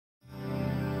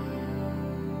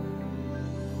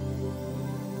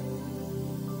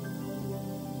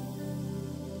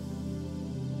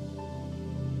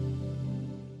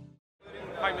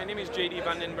Hi, my name is JD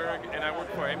Vandenberg and I work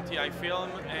for MTI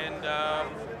Film, and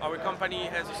our company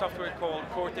has a software called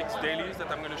Cortex Dailies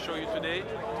that I'm going to show you today,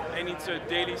 and it's a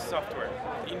daily software.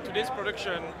 In today's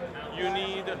production you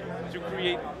need to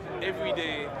create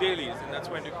everyday dailies, and that's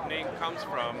where the name comes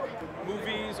from.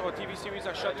 Movies or TV series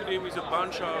are shot today with a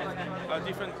bunch of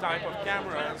different type of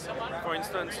cameras. For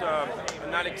instance,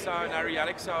 an Alexa, an Arri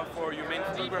Alexa for your main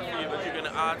photography, but you're going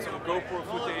to add some GoPro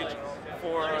footage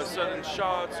for certain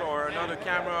shots, or another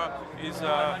camera is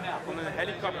on a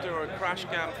helicopter or a crash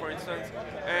cam, for instance.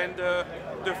 And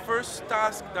the first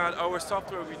task that our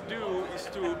software will do is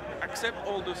to accept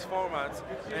all those formats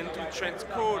and to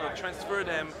transcode or transfer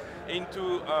them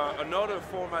into another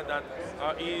format that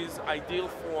is ideal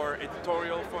for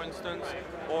editorial, for instance,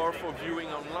 or for viewing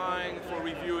online, for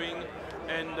reviewing,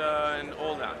 and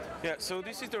all that. Yeah, so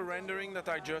this is the rendering that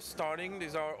are just starting.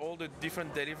 These are all the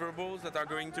different deliverables that are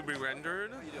going to be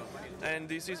rendered. And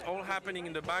this is all happening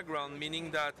in the background,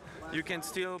 meaning that you can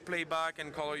still play back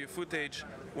and color your footage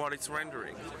while it's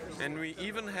rendering. And we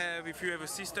even have, if you have a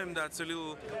system that's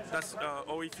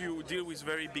or if you deal with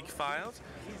very big files,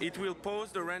 it will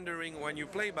pause the rendering when you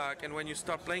play back, and when you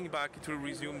stop playing back, it will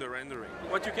resume the rendering.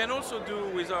 What you can also do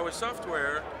with our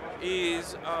software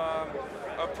is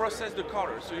process the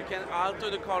color. So you can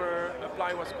alter the color,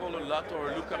 apply what's called a LUT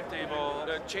or a lookup table,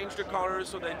 change the colors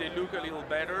so that they look a little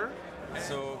better.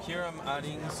 So here I'm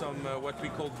adding some what we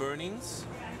call burn-ins.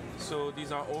 So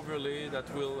these are overlay that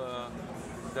will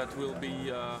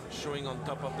be showing on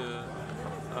top of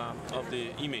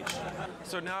the image.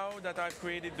 So now that I've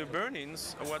created the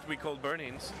burn-ins, what we call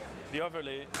burn-ins, the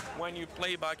overlay, when you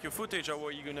play back your footage or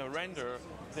what you're going to render,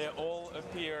 they all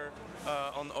appear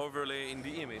on overlay in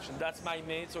the image. And that's my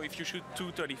made, so if you shoot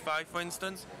 235, for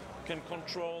instance, you can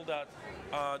control that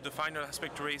the final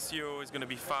aspect ratio is going to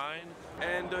be fine.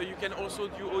 And you can also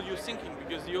do audio syncing,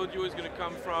 because the audio is going to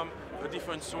come from a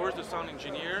different source, the sound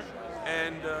engineer,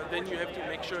 and then you have to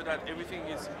make sure that everything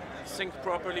is synced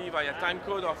properly via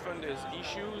timecode. Often there's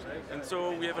issues, and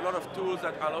so we have a lot of tools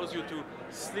that allows you to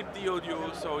slip the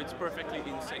audio so it's perfectly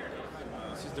in sync.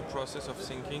 This is the process of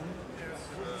syncing.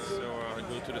 So I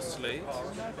go to the slate,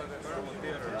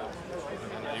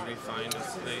 and I refine the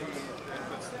slate,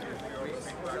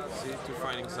 see, to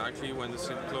find exactly when the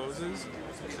slate closes.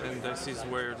 And this is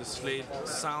where the slate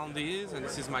sound is, and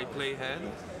this is my playhead.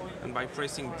 And by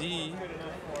pressing D,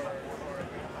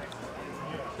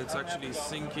 it's actually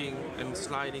syncing and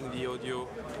sliding the audio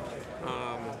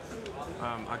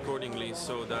accordingly,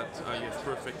 so that you have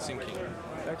perfect syncing.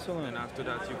 Excellent. And after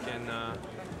that you can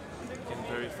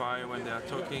verify when they are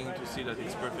talking to see that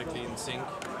it's perfectly in sync.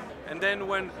 And then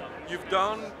when you've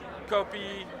done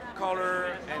copy,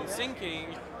 color, and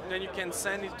syncing, then you can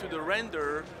send it to the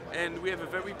render, and we have a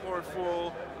very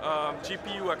powerful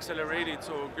GPU accelerated,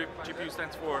 so GPU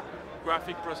stands for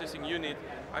Graphic Processing Unit,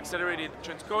 accelerated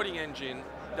transcoding engine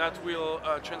that will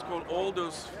transcode all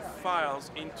those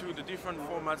files into the different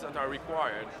formats that are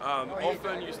required.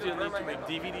 Often you still need to make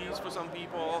DVDs for some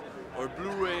people, or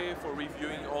Blu-ray for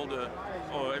reviewing or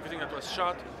everything that was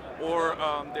shot, or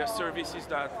there are services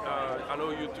that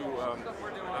allow you to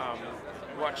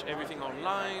watch everything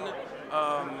online,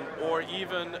 or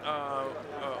even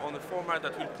on a format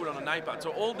that we'll put on an iPad.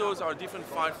 So all those are different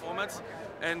file formats,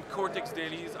 and Cortex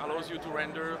Dailies allows you to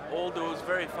render all those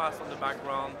very fast on the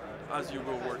background as you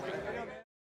go working.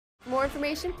 For more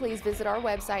information, please visit our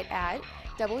website at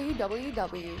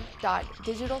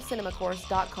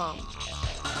www.digitalcinemacourse.com.